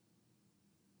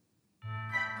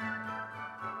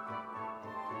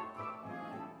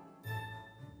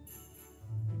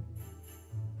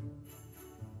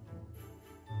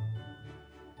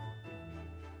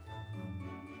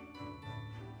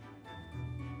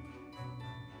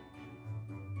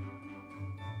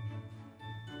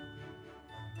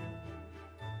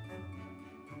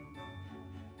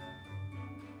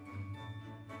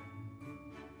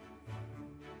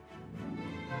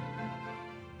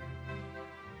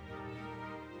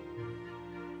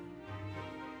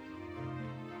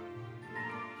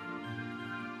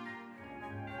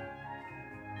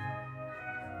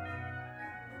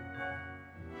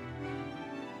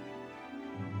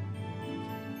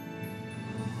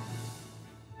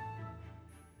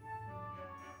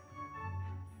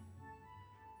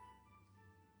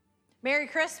Merry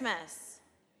Christmas.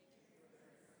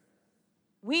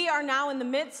 We are now in the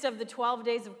midst of the 12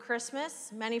 days of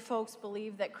Christmas. Many folks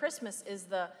believe that Christmas is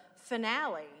the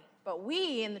finale, but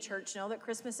we in the church know that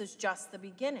Christmas is just the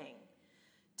beginning.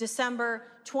 December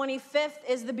 25th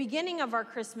is the beginning of our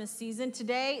Christmas season.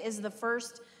 Today is the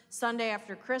first Sunday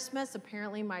after Christmas.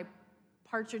 Apparently my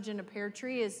partridge in a pear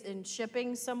tree is in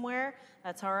shipping somewhere.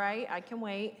 That's all right, I can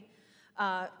wait.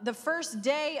 The first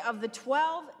day of the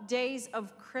 12 days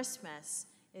of Christmas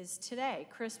is today.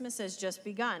 Christmas has just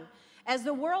begun. As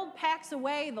the world packs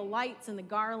away the lights and the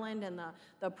garland and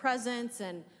the presents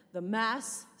and the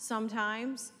mess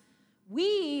sometimes,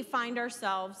 we find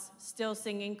ourselves still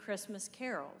singing Christmas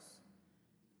carols.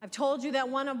 I've told you that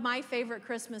one of my favorite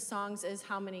Christmas songs is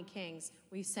How Many Kings.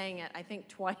 We sang it, I think,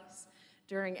 twice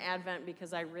during Advent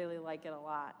because I really like it a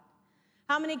lot.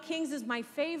 How Many Kings is my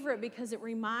favorite because it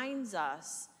reminds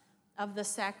us of the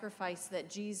sacrifice that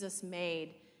Jesus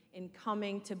made in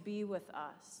coming to be with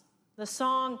us. The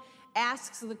song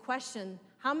asks the question,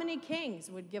 how many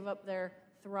kings would give up their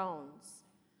thrones?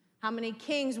 How many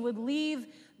kings would leave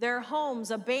their homes,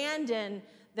 abandon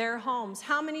their homes?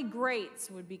 How many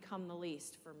greats would become the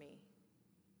least for me?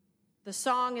 The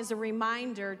song is a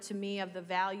reminder to me of the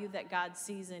value that God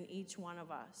sees in each one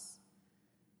of us.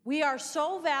 We are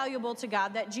so valuable to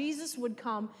God that Jesus would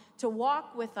come to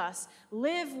walk with us,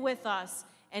 live with us,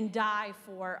 and die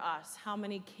for us. How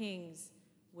many kings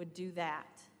would do that?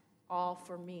 All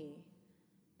for me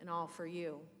and all for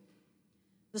you.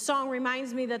 The song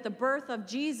reminds me that the birth of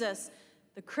Jesus,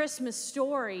 the Christmas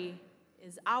story,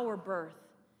 is our birth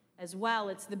as well.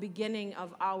 It's the beginning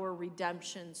of our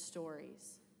redemption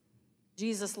stories.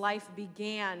 Jesus' life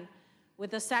began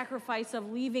with the sacrifice of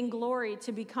leaving glory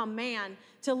to become man,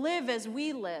 to live as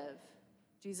we live.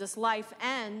 Jesus' life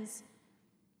ends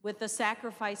with the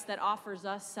sacrifice that offers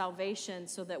us salvation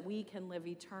so that we can live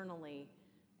eternally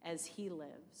as he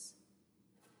lives.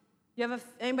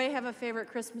 Anybody have a favorite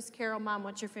Christmas carol? Mom,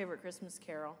 what's your favorite Christmas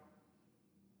carol?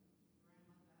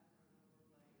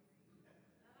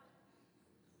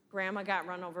 Grandma got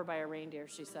run over by a reindeer,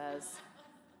 she says.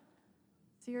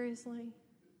 Seriously?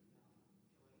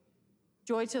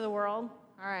 Joy to the World?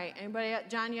 All right. Anybody?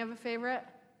 John, you have a favorite?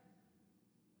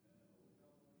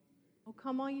 Oh,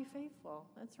 come all you faithful.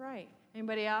 That's right.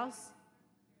 Anybody else?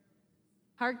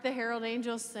 Hark the Herald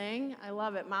Angels Sing. I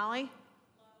love it. Molly?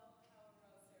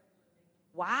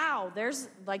 Wow. There's,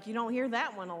 you don't hear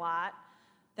that one a lot.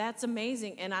 That's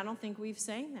amazing. And I don't think we've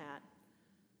sang that.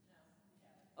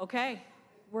 Okay.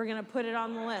 We're going to put it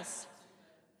on the list.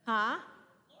 Huh?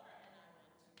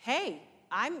 Hey.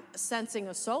 I'm sensing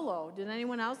a solo. Did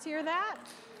anyone else hear that?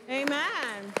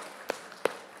 Amen.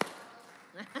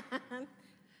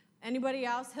 Anybody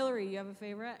else? Hillary, you have a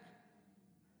favorite?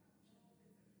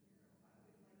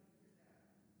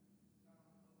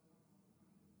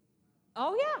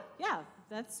 Oh, yeah.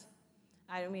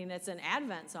 It's an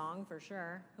Advent song for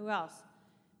sure. Who else?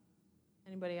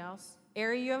 Anybody else?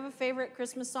 Ari, you have a favorite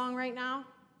Christmas song right now?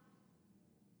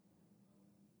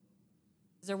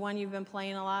 Is there one you've been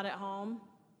playing a lot at home?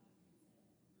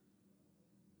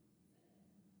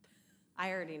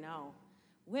 I already know.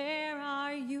 Where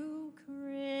are you,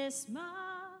 Christmas?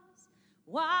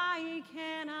 Why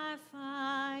can't I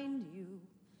find you?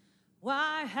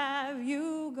 Why have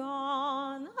you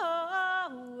gone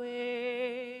away?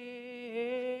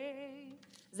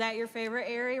 Is that your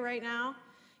favorite, Ari, right now?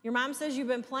 Your mom says you've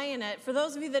been playing it. For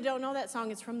those of you that don't know that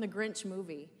song, it's from the Grinch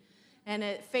movie. And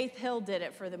Faith Hill did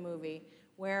it for the movie.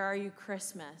 Where are you,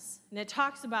 Christmas? And it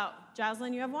talks about,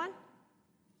 Jocelyn, you have one?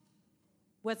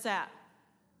 What's that?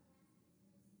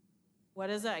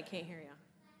 What is it? I can't hear you.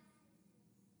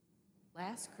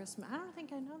 Last Christmas. I don't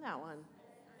think I know that one.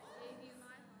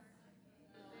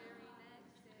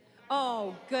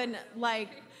 Oh, goodness.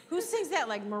 Who sings that?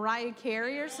 Like Mariah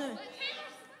Carey or something?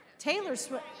 Taylor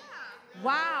Swift.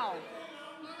 Wow.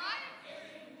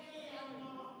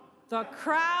 The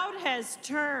crowd has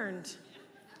turned.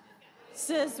 This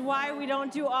is why we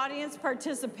don't do audience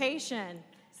participation.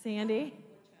 Sandy?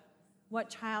 What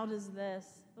child is this?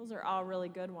 Those are all really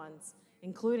good ones,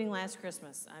 including Last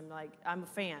Christmas. I'm a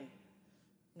fan,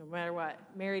 no matter what.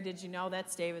 Mary, did you know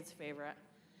that's David's favorite?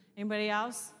 Anybody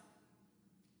else?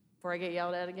 Before I get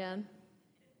yelled at again?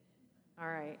 All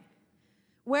right.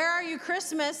 Where Are You,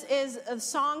 Christmas is a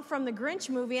song from the Grinch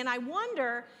movie, and I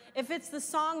wonder if it's the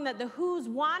song that the Who's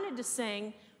wanted to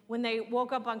sing when they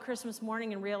woke up on Christmas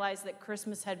morning and realized that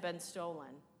Christmas had been stolen.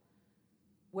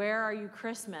 Where are you,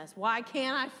 Christmas? Why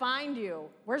can't I find you?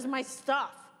 Where's my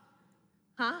stuff?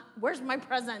 Huh? Where's my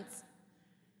presents?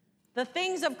 The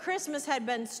things of Christmas had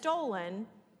been stolen,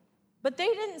 But they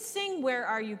didn't sing "Where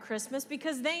Are You, Christmas?"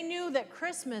 because they knew that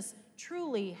Christmas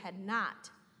truly had not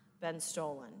been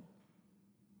stolen.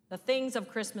 The things of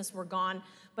Christmas were gone,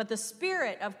 but the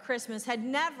spirit of Christmas had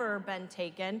never been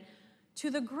taken. To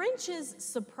the Grinch's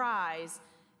surprise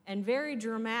and very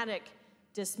dramatic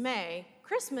dismay,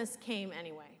 Christmas came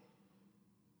anyway.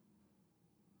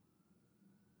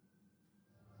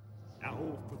 Now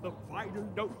for the final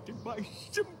note in my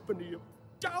symphony of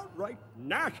downright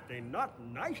nasty, not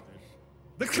niceness.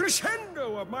 The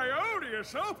crescendo of my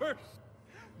odious opus.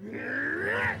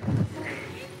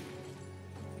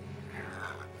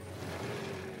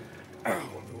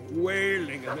 Oh, the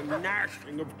wailing and the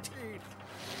gnashing of teeth.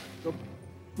 The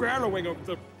bellowing of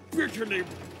the bitterly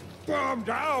bombed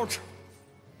out.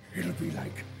 It'll be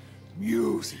like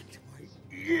music to my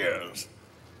ears.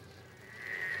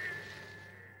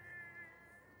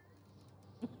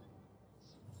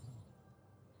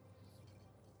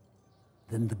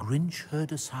 Then the Grinch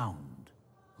heard a sound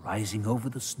rising over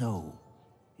the snow.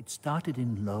 It started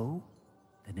in low,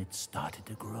 then it started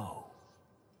to grow.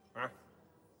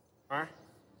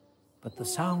 But the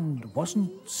sound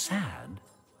wasn't sad.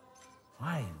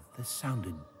 Why, this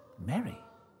sounded merry.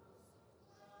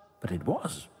 But it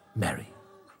was merry.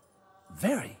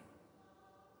 Very.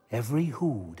 Every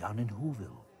Who down in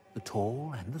Whoville, the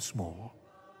tall and the small,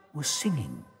 was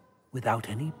singing without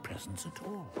any presents at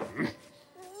all.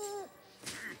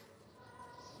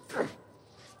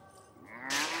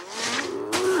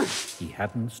 He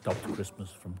hadn't stopped Christmas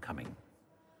from coming.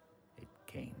 It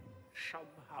came.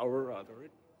 Somehow or other,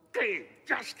 it came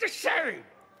just the same.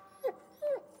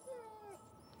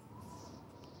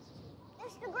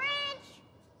 Mr. Grinch!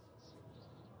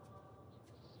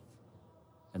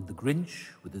 And the Grinch,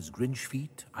 with his Grinch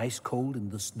feet ice cold in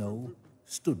the snow,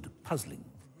 stood puzzling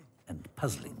and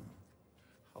puzzling.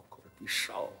 How could it be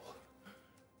so?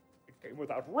 It came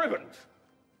without ribbons.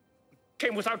 It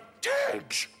came without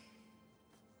tags.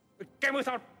 It came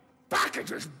without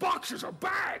packages, boxes, or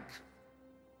bags.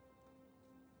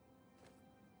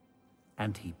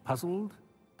 And he puzzled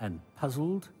and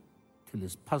puzzled till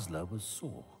his puzzler was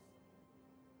sore.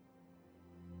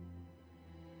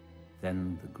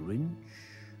 Then the Grinch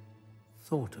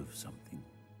thought of something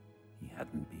he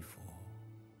hadn't before.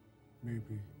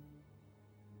 Maybe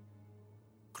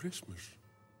Christmas,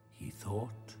 He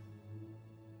thought.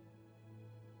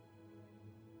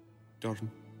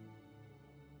 doesn't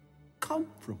come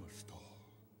from a store.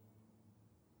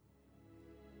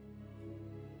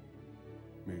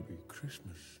 Maybe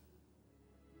Christmas,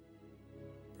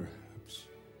 perhaps,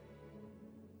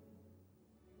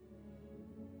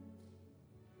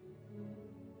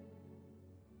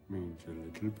 means a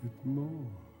little bit more.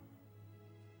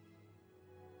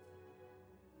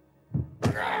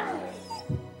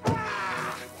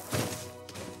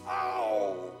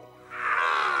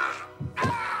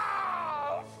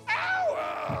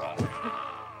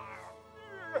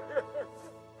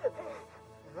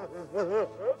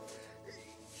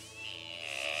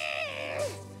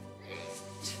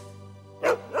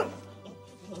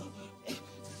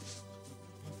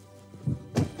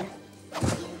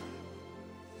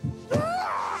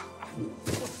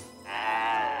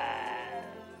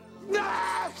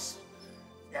 Max!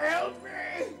 Help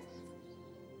me!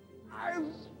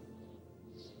 I'm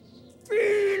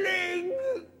feeling...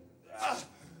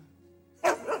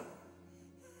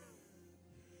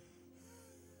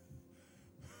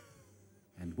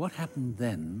 And what happened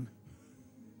then?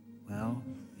 Well,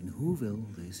 in Whoville,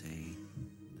 they say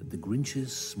that the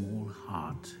Grinch's small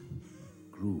heart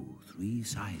grew 3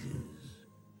 sizes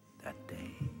that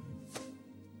day.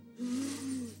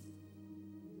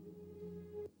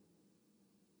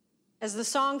 As the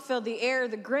song filled the air,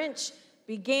 the Grinch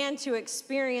began to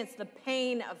experience the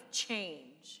pain of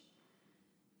change.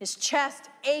 His chest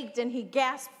ached and he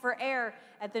gasped for air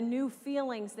at the new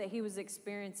feelings that he was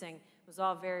experiencing. It was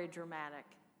all very dramatic.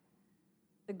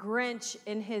 The Grinch,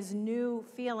 in his new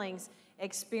feelings,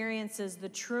 experiences the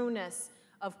trueness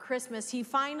of Christmas. He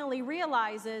finally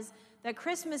realizes that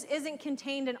Christmas isn't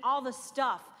contained in all the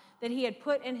stuff that he had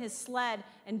put in his sled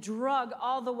and drug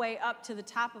all the way up to the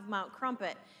top of Mount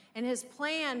Crumpet. And his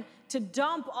plan to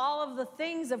dump all of the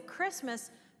things of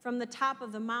Christmas from the top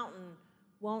of the mountain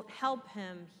won't help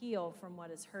him heal from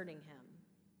what is hurting him.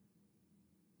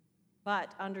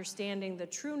 But understanding the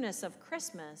trueness of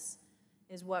Christmas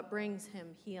is what brings him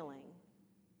healing.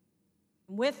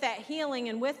 With that healing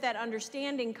and with that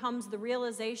understanding comes the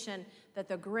realization that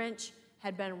the Grinch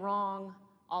had been wrong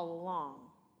all along.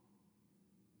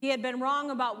 He had been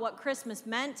wrong about what Christmas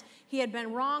meant. He had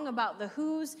been wrong about the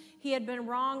Who's. He had been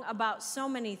wrong about so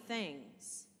many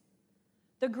things.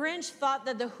 The Grinch thought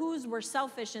that the Whos were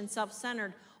selfish and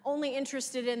self-centered, only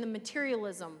interested in the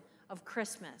materialism of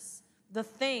Christmas, the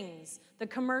things, the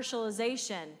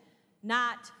commercialization,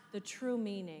 not the true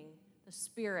meaning, the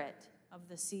spirit of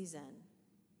the season.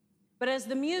 But as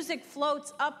the music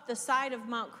floats up the side of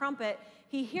Mount Crumpet,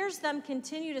 he hears them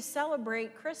continue to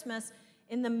celebrate Christmas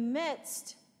in the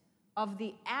midst of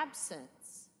the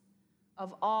absence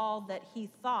of all that he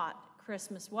thought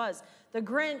Christmas was. The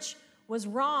Grinch was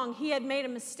wrong. He had made a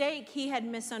mistake. He had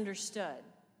misunderstood.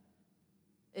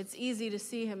 It's easy to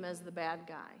see him as the bad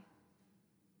guy.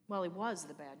 Well, he was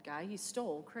the bad guy. He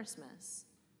stole Christmas.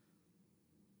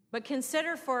 But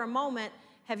consider for a moment,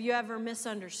 have you ever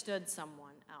misunderstood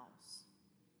someone else?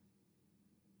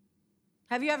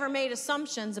 Have you ever made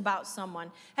assumptions about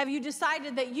someone? Have you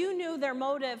decided that you knew their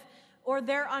motive or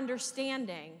their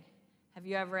understanding? Have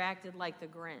you ever acted like the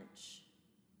Grinch?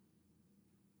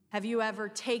 Have you ever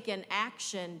taken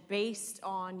action based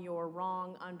on your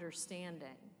wrong understanding?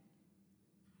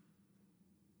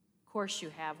 Of course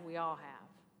you have. We all have.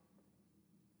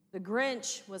 The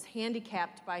Grinch was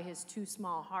handicapped by his too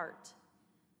small heart.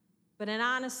 But in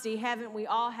honesty, haven't we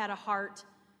all had a heart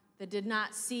that did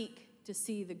not seek to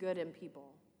see the good in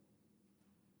people?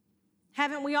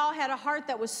 Haven't we all had a heart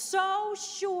that was so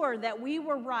sure that we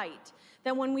were right,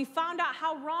 that when we found out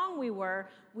how wrong we were,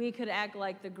 we could act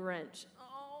like the Grinch?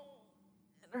 Oh,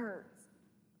 it hurts.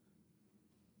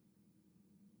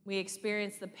 We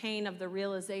experience the pain of the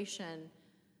realization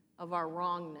of our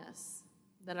wrongness,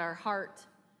 that our heart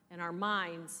and our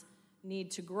minds need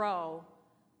to grow.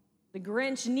 The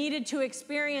Grinch needed to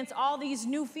experience all these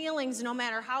new feelings no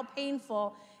matter how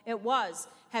painful it was.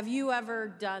 Have you ever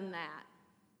done that?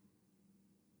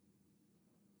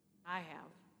 I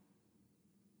have.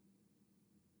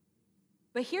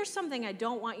 But here's something I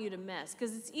don't want you to miss,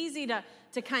 because it's easy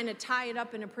to kind of tie it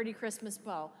up in a pretty Christmas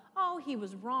bow. Oh, he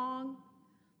was wrong.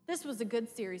 This was a good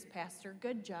series, Pastor.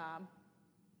 Good job.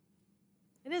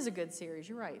 It is a good series.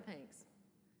 You're right. Thanks.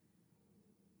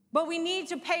 But we need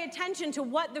to pay attention to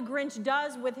what the Grinch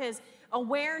does with his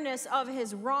awareness of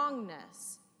his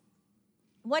wrongness.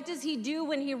 What does he do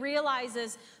when he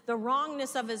realizes the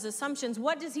wrongness of his assumptions?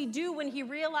 What does he do when he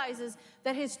realizes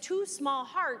that his too small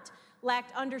heart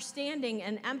lacked understanding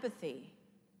and empathy?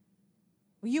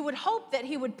 You would hope that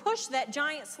he would push that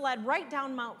giant sled right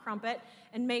down Mount Crumpet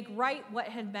and make right what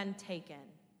had been taken,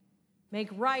 make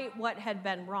right what had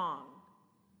been wrong.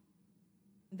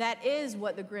 That is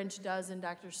what the Grinch does in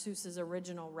Dr. Seuss's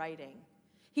original writing.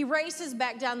 He races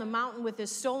back down the mountain with his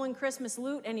stolen Christmas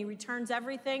loot, and he returns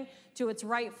everything to its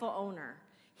rightful owner.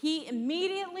 He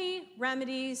immediately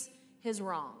remedies his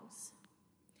wrongs.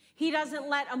 He doesn't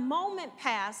let a moment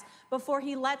pass before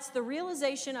he lets the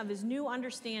realization of his new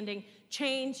understanding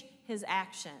change his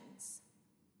actions.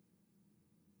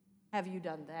 Have you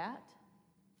done that?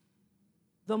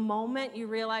 The moment you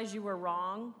realize you were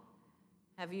wrong,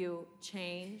 have you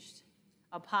changed,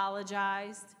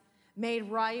 apologized,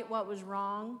 made right what was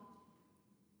wrong?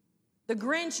 The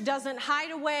Grinch doesn't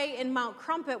hide away in Mount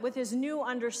Crumpet with his new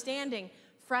understanding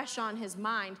fresh on his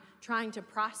mind, trying to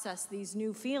process these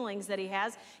new feelings that he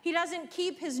has. He doesn't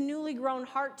keep his newly grown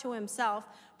heart to himself,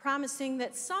 promising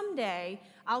that someday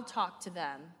I'll talk to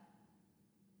them.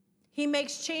 He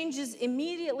makes changes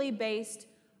immediately based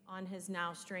on his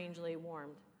now strangely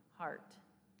warmed heart.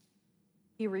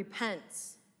 He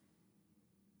repents.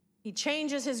 He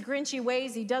changes his Grinchy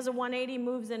ways. He does a 180,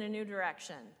 moves in a new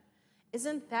direction.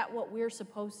 Isn't that what we're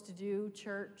supposed to do,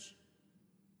 church?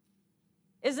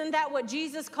 Isn't that what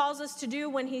Jesus calls us to do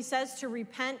when he says to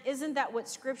repent? Isn't that what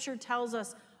Scripture tells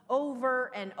us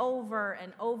over and over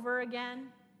and over again?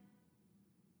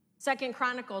 2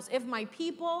 Chronicles, if my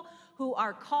people who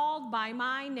are called by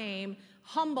my name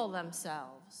humble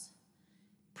themselves,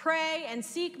 pray and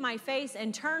seek my face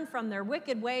and turn from their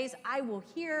wicked ways, I will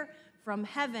hear from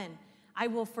heaven. I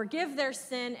will forgive their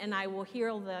sin and I will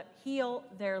heal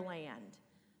their land.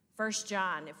 1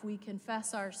 John, if we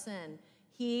confess our sin,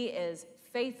 he is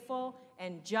faithful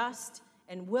and just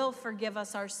and will forgive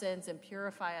us our sins and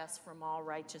purify us from all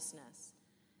righteousness.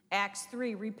 Acts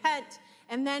 3, repent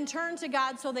and then turn to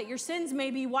God so that your sins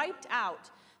may be wiped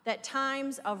out, that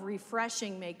times of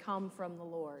refreshing may come from the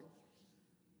Lord.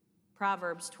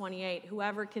 Proverbs 28,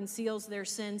 whoever conceals their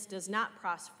sins does not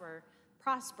prosper,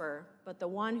 but the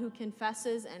one who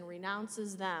confesses and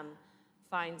renounces them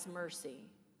finds mercy.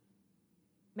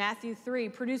 Matthew 3,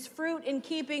 produce fruit in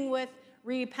keeping with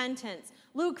repentance.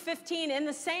 Luke 15, in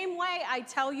the same way, I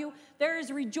tell you, there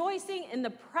is rejoicing in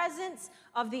the presence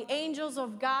of the angels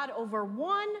of God over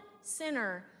one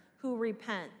sinner who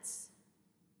repents.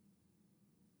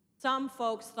 Some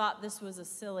folks thought this was a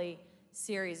silly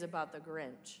series about the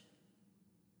Grinch.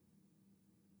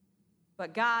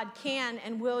 But God can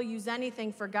and will use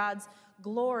anything for God's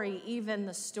glory, even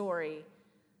the story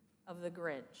of the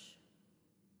Grinch.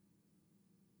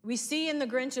 We see in the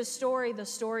Grinch's story the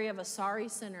story of a sorry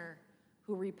sinner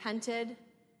who repented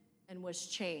and was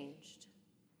changed,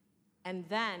 and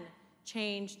then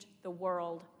changed the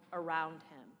world around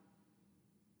him.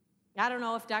 I don't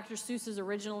know if Dr. Seuss's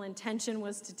original intention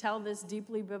was to tell this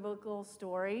deeply biblical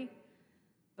story,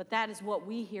 but that is what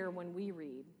we hear when we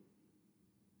read.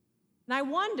 And I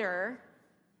wonder,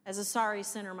 as a sorry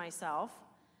sinner myself,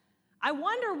 I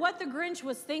wonder what the Grinch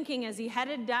was thinking as he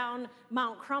headed down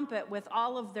Mount Crumpet with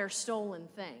all of their stolen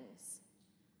things.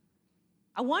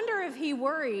 I wonder if he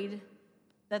worried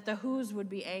that the Who's would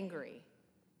be angry.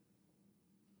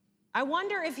 I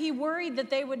wonder if he worried that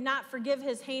they would not forgive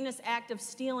his heinous act of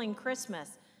stealing Christmas.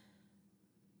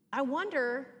 I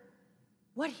wonder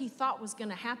what he thought was going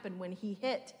to happen when he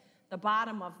hit the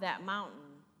bottom of that mountain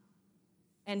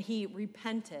and he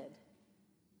repented.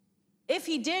 If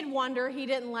he did wonder, he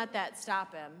didn't let that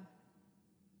stop him.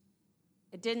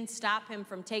 It didn't stop him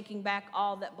from taking back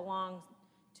all that belonged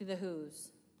to the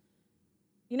Who's.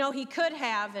 You know, he could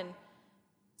have, and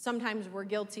sometimes we're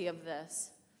guilty of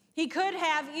this, he could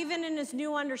have, even in his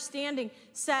new understanding,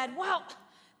 said, well,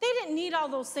 they didn't need all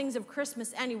those things of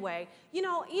Christmas anyway. You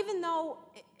know, even though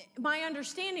my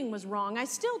understanding was wrong, I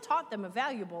still taught them a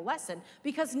valuable lesson,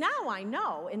 because now I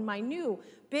know in my new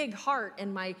big heart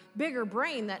and my bigger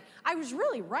brain that I was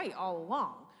really right all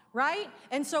along, right?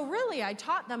 And so really I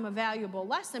taught them a valuable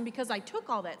lesson because I took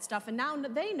all that stuff and now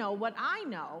they know what I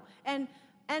know. And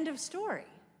end of story.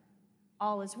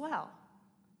 All is well.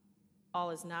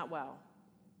 All is not well.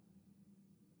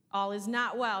 All is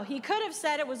not well. He could have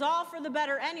said it was all for the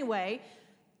better anyway,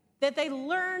 that they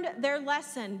learned their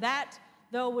lesson. That,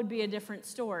 though, would be a different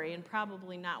story and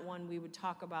probably not one we would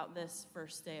talk about this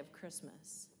first day of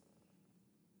Christmas.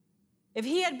 If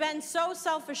he had been so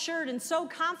self-assured and so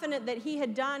confident that he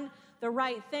had done the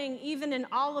right thing, even in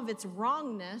all of its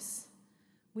wrongness,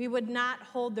 we would not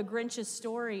hold the Grinch's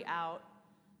story out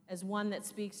as one that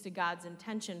speaks to God's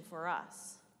intention for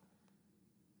us.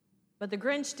 But the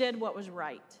Grinch did what was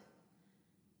right.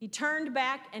 He turned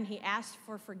back and he asked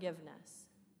for forgiveness.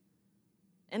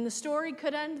 And the story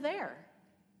could end there.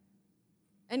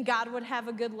 And God would have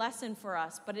a good lesson for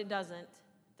us, but it doesn't,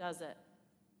 does it?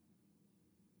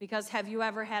 Because have you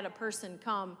ever had a person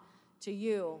come to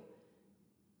you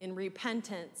in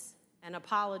repentance and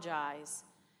apologize,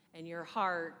 and your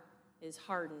heart is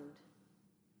hardened?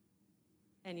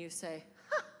 And you say,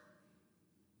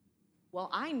 well,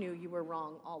 I knew you were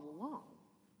wrong all along.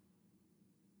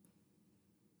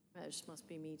 That just must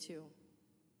be me too.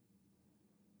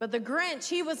 But the Grinch,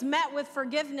 he was met with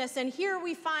forgiveness. And here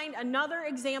we find another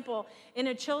example in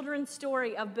a children's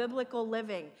story of biblical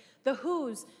living. The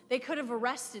Who's, they could have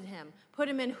arrested him, put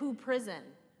him in Who prison.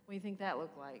 What do you think that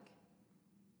looked like?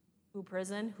 Who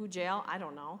prison? Who jail? I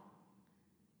don't know.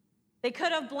 They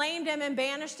could have blamed him and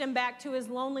banished him back to his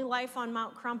lonely life on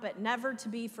Mount Crumpet, never to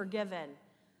be forgiven,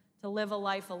 to live a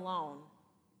life alone.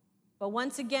 But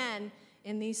once again,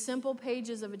 in these simple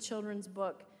pages of a children's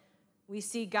book, we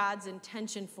see God's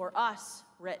intention for us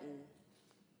written.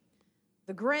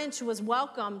 The Grinch was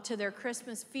welcomed to their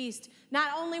Christmas feast.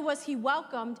 Not only was he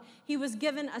welcomed, he was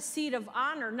given a seat of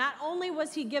honor. Not only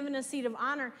was he given a seat of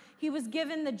honor, he was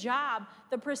given the job,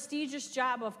 the prestigious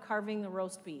job of carving the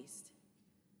roast beast.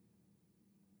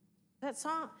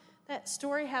 That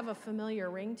story have a familiar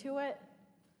ring to it.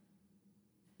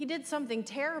 He did something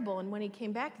terrible, and when he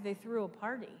came back, they threw a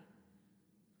party.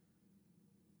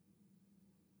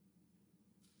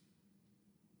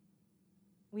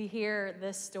 We hear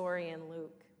this story in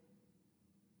Luke.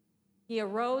 He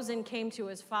arose and came to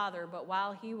his father, but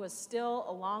while he was still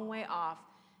a long way off,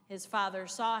 his father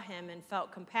saw him and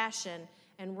felt compassion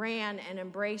and ran and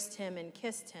embraced him and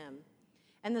kissed him.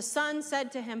 And the son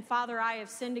said to him, Father, I have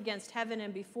sinned against heaven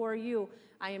and before you.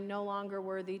 I am no longer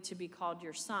worthy to be called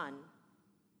your son.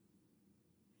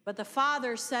 But the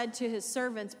father said to his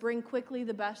servants, bring quickly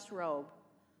the best robe.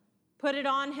 Put it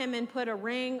on him and put a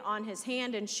ring on his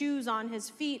hand and shoes on his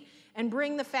feet, and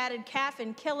bring the fatted calf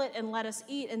and kill it, and let us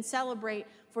eat and celebrate.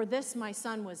 For this my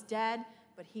son was dead,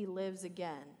 but he lives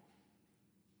again.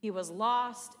 He was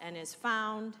lost and is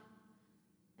found,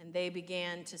 and they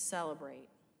began to celebrate.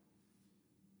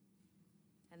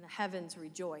 And the heavens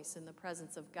rejoice in the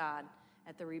presence of God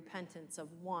at the repentance of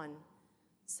one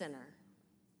sinner.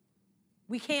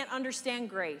 We can't understand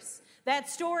grace. That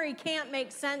story can't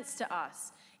make sense to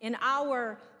us in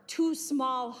our too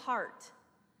small heart.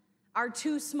 our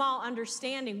too small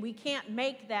understanding. We can't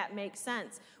make that make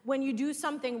sense. When you do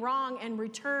something wrong and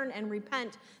return and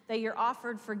repent, that you're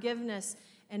offered forgiveness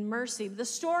and mercy. The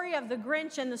story of the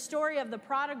Grinch and the story of the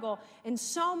prodigal and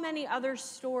so many other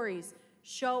stories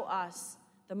show us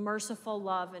the merciful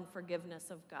love and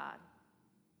forgiveness of God.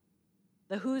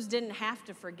 The Who's didn't have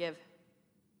to forgive,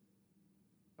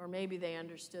 or maybe they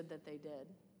understood that they did.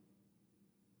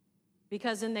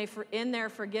 Because in their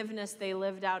forgiveness, they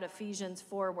lived out Ephesians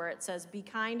 4, where it says, "Be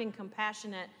kind and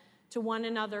compassionate to one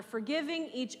another, forgiving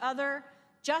each other,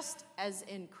 just as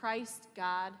in Christ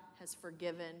God has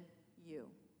forgiven you."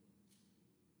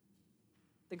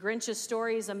 The Grinch's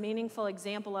story is a meaningful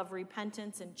example of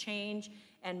repentance and change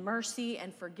and mercy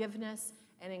and forgiveness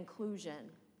and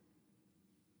inclusion.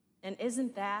 And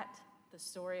isn't that the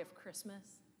story of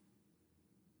Christmas?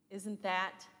 Isn't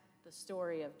that the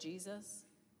story of Jesus?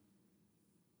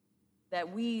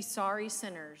 That we, sorry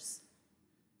sinners,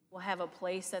 will have a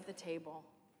place at the table,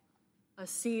 a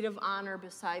seat of honor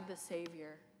beside the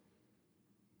Savior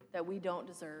that we don't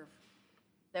deserve,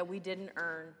 that we didn't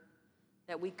earn,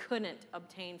 that we couldn't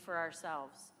obtain for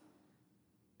ourselves.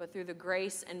 But through the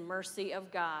grace and mercy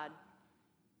of God,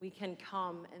 we can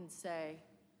come and say,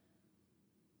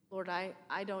 "Lord,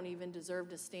 I don't even deserve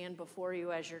to stand before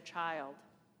you as your child."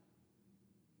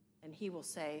 And he will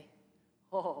say,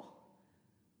 "Oh,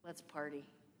 let's party."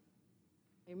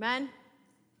 Amen?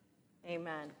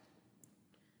 Amen.